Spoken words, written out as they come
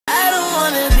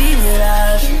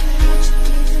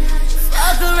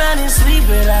sleep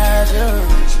without you.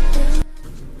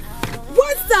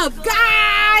 What's up,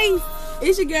 guys?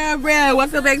 It's your girl Brad.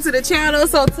 Welcome back to the channel.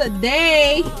 So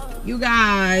today, you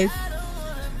guys,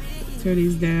 turn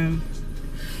these down.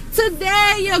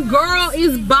 Today, your girl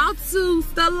is about to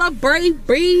celebrate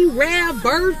Brandon's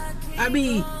birthday.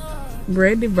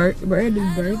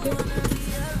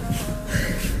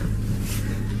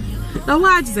 Now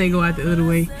why I just ain't go out the other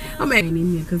way? I'm at in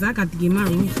here because I got to get my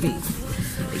room fixed.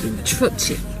 Truck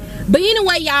check. But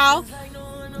anyway, y'all,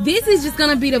 this is just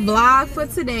gonna be the vlog for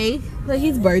today for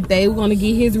his birthday. We're gonna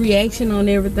get his reaction on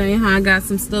everything. How I got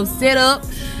some stuff set up.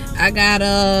 I got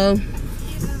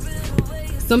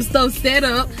some stuff set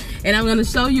up, and I'm gonna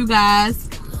show you guys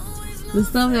the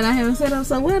stuff that I haven't set up.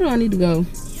 So where do I need to go?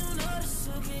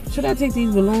 Should I take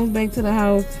these balloons back to the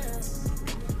house?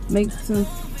 Make some.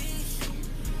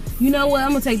 You know what? I'm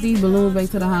gonna take these balloons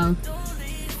back to the house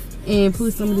and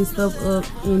put some of this stuff up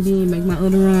and then make my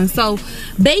other run. So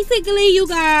basically, you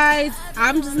guys,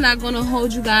 I'm just not gonna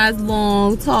hold you guys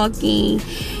long talking,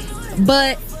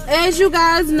 but as you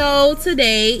guys know,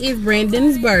 today is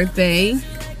Brandon's birthday.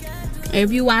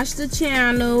 If you watch the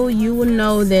channel, you will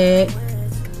know that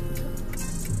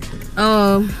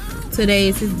today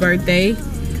is his birthday.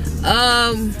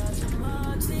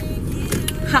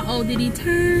 How old did he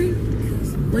turn?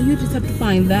 Well, you just have to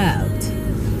find out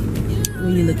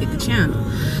when you look at the channel.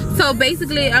 So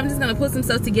basically, I'm just gonna put some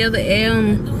stuff together,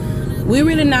 and we're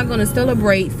really not gonna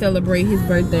celebrate his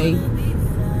birthday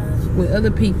with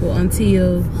other people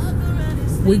until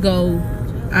we go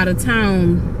out of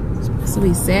town. So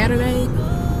it's Saturday.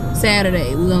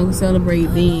 We're gonna celebrate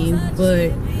then.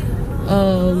 But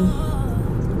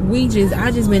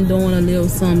I just been doing a little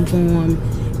something for him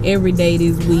every day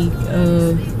this week.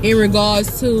 In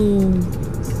regards to,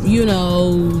 you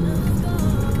know,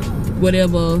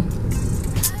 whatever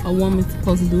a woman's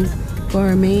supposed to do for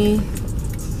a man.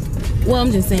 Well,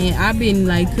 I'm just saying, I've been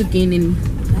like cooking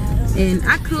and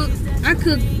I cook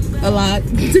a lot.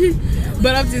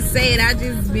 But I'm just saying, I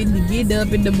just been getting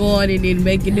up in the morning and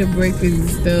making them breakfast and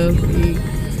stuff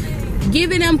and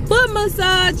giving them foot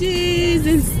massages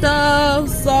and stuff.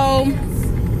 So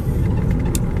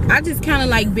I just kind of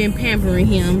like been pampering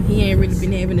him. He ain't really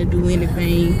been having to do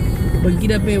anything but get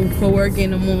up for work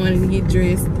in the morning, get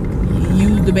dressed,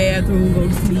 use the bathroom, go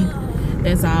to sleep.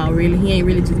 That's all really. He ain't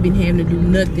really just been having to do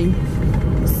nothing.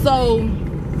 So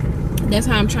that's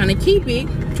how I'm trying to keep it,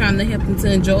 trying to help him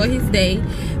to enjoy his day,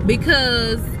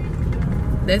 because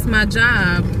that's my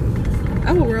job.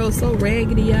 Our world's so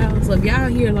raggedy, y'all. So if y'all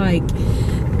hear like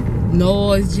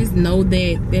noise, just know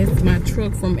that that's my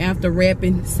truck from after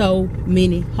wrapping so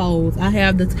many holes. I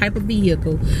have the type of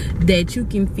vehicle that you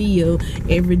can feel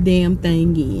every damn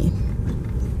thing in.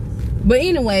 But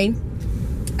anyway,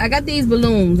 I got these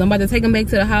balloons. I'm about to take them back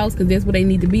to the house because that's where they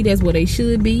need to be. That's where they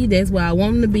should be. That's where I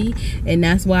want them to be, and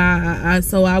that's why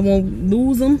so I won't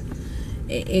lose them,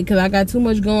 because I got too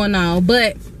much going on.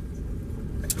 But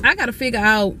I gotta figure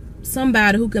out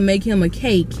somebody who can make him a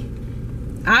cake.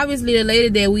 Obviously, the lady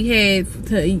that we had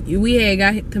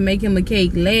got to make him a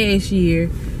cake last year.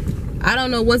 I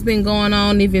don't know what's been going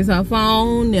on, if it's her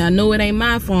phone. I know it ain't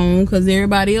my phone, because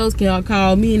everybody else can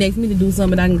call me and ask me to do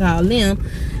something, I can call them.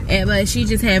 But she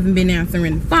just haven't been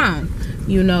answering the phone,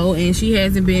 you know, and she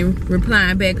hasn't been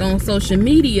replying back on social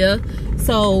media.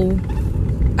 So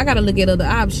I gotta look at other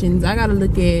options. I gotta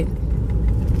look at,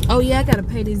 oh yeah, I gotta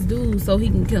pay this dude so he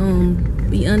can come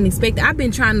be unexpected. I've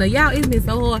been trying to, y'all, it's been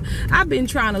so hard. I've been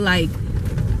trying to like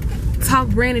talk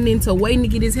Brandon into waiting to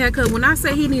get his haircut. When I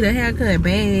say he need a haircut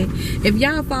bad, if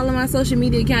y'all follow my social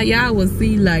media account, y'all will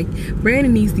see like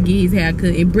Brandon needs to get his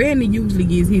haircut, and Brandon usually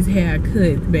gets his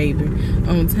haircut, baby,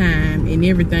 on time and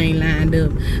everything lined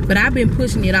up. But I've been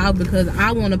pushing it off because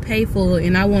I want to pay for it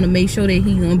and I want to make sure that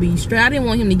he gonna be straight. I didn't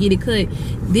want him to get it cut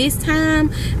this time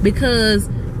because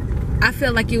I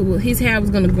felt like his hair was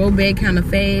gonna grow back kind of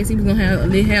fast. He was gonna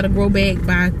have it had to grow back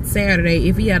by Saturday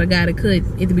if he had got it cut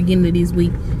at the beginning of this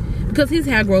week, because his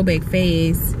hair grow back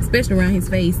fast, especially around his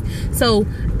face. So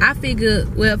I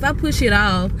figured, well, if I push it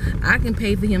off, I can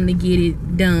pay for him to get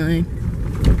it done,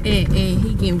 and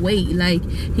he can wait. Like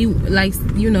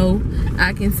you know,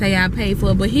 I can say I paid for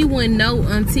it, but he wouldn't know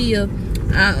until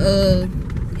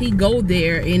he go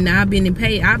there, and I've been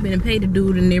paid the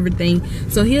dude and everything.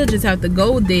 So he'll just have to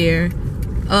go there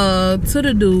to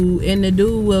the dude, and the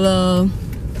dude will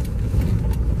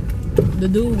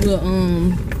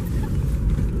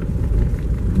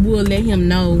will let him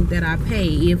know that I pay.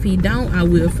 If he don't, I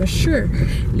will for sure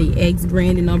ask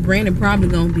Brandon. Or Brandon probably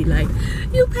gonna be like,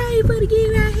 you paid for to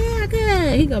get my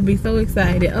haircut. He gonna be so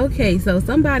excited. Okay, so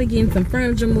somebody getting some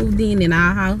furniture moved in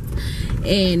our house,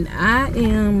 and I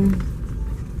am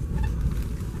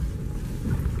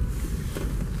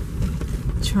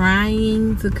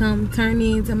trying to come turn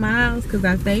into my house because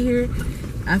I stay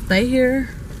here.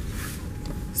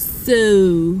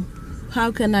 So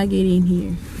how can I get in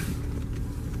here?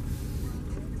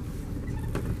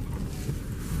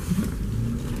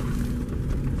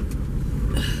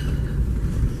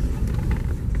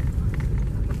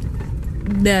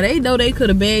 Now they know they could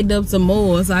have bagged up some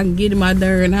more so I can get in my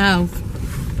darn house.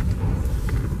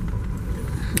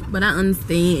 But I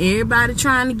understand everybody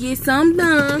trying to get something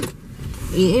done.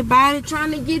 Everybody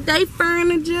trying to get their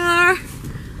furniture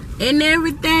and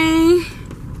everything.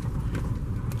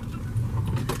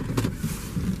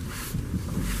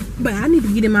 But I need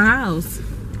to get in my house.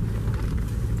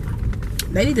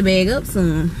 They need to bag up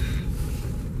some.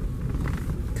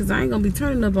 Cause I ain't gonna be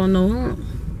turning up on no hump.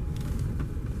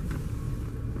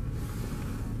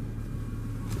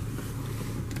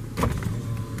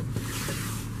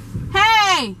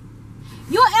 Hey!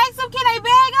 You ask them, can they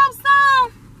bag up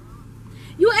some?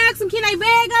 You ask them, can they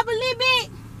bag up a little bit?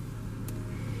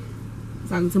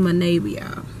 Talking to my neighbor,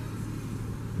 y'all.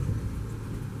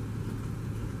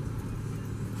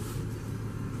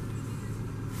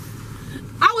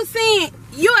 I was saying,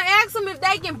 you ask them if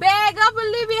they can bag up a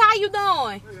little bit. How you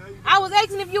doing? I was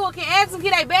asking if you can ask them,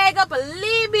 can they bag up a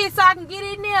little bit so I can get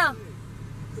in there?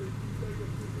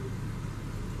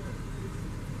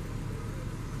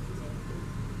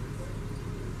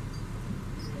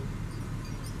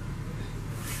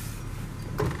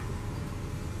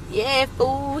 Yeah,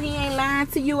 fool, he ain't lying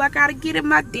to you. I gotta get in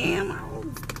my damn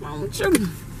house.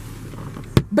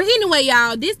 But anyway,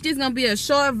 y'all, this just gonna be a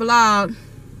short vlog.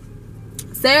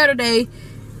 Saturday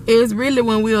is really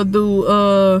when we'll do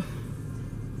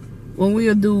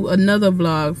another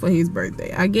vlog for his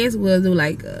birthday. I guess we'll do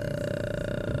like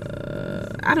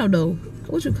I don't know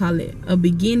what you call it, a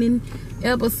beginning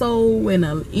episode and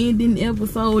an ending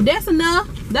episode. That's enough.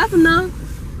 That's enough.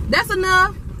 That's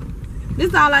enough. This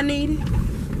is all I needed.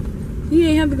 You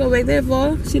ain't have to go back that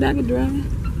far. Shit, I can drive.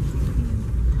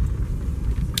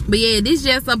 But yeah, this is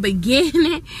just a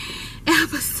beginning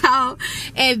episode,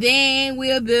 and then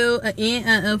we'll do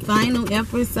a final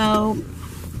episode.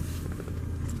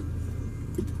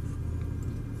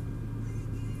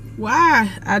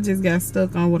 Why? I just got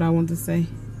stuck on what I want to say.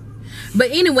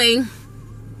 But anyway,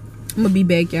 I'm gonna be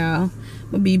back, y'all.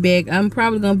 I'm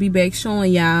probably gonna be back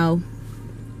showing y'all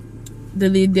the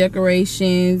little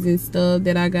decorations and stuff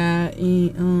that I got.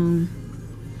 And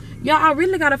y'all, I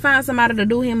really gotta find somebody to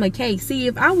do him a cake. See,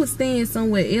 if I was staying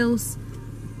somewhere else,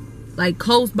 like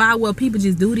close by where people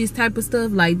just do this type of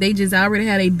stuff, like they just already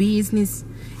have a business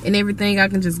and everything, I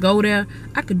can just go there.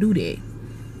 I could do that,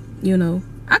 you know.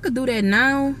 I could do that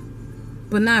now,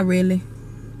 but not really.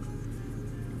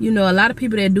 You know, a lot of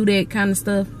people that do that kind of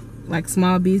stuff, like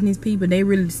small business people, they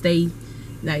really stay,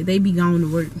 like they be going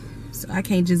to work. So I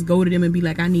can't just go to them and be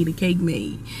like, I need a cake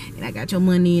made and I got your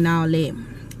money and all that.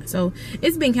 So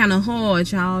it's been kind of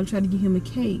hard, y'all, try to get him a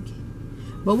cake.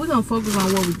 But we're gonna focus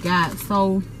on what we got.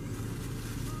 So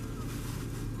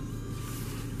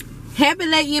happy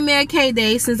late MLK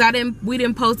Day. Since we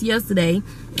didn't post yesterday,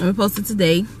 and we posted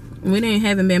today. We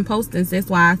haven't been posting, so that's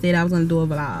why I said I was gonna do a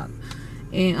vlog.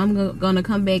 And I'm gonna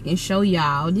come back and show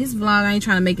y'all this vlog. I ain't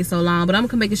trying to make it so long, but I'm gonna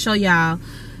come back and show y'all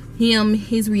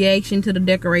his reaction to the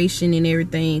decoration and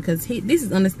everything, because this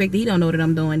is unexpected. He don't know that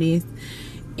I'm doing this.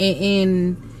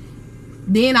 And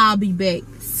then I'll be back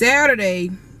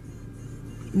Saturday.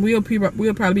 We'll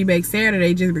probably be back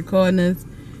Saturday, just recording us,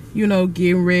 you know,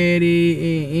 getting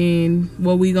ready and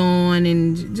what we going,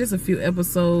 and just a few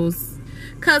episodes.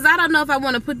 Cause I don't know if I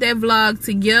want to put that vlog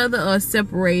together or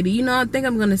separate it. You know, I think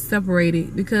I'm gonna separate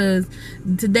it, because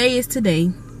today is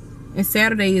today and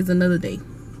Saturday is another day.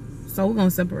 So we're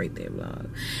gonna separate that vlog.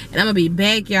 And I'm gonna be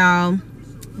back, y'all,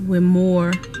 with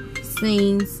more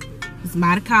scenes.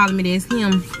 Somebody calling me, that's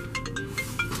him.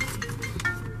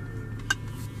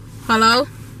 Hello?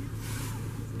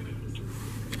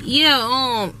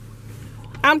 Yeah,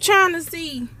 I'm trying to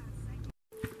see.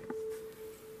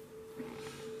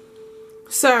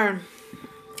 Sir,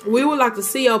 we would like to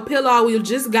see your pillow. We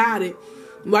just got it.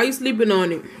 Why you sleeping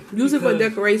on it? Use it for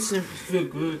decoration. It feel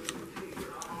good.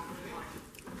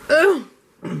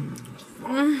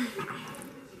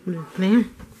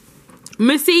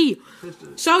 Missy,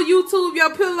 show YouTube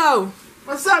your pillow.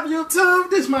 What's up, YouTube?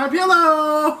 This my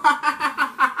pillow.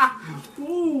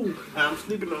 Ooh, I'm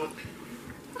sleeping on it.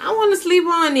 I want to sleep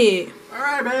on it. All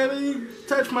right, baby.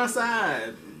 Touch my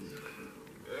side.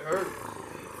 It hurt.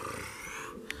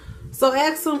 So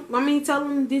ask him. Tell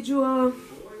him. Did you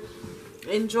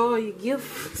enjoy your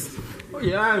gift? Oh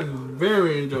yeah, I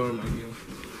very enjoying my gift.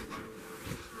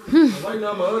 I'm waiting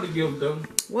on my other gift though.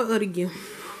 What other gift?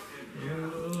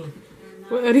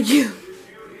 What other gift?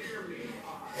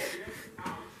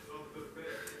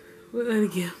 What other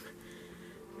gift?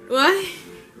 What?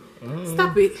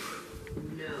 Stop it.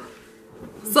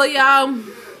 So y'all,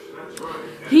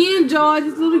 he enjoyed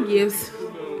his little gifts.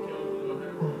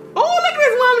 Oh, look at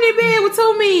this woman in bed with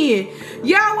 2 men.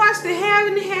 Y'all watch the Have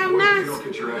and the Have Nots?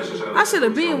 I should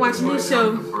have been watching this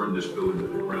show.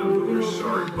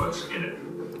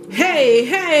 Hey,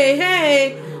 hey,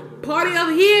 hey. Party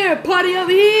over here. Party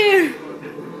over here.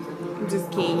 I'm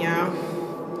just kidding, y'all.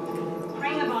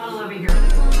 Bring a bottle over here.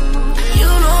 You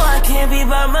know I can't be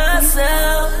by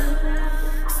myself.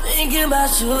 Thinking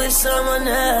about you with someone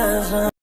else.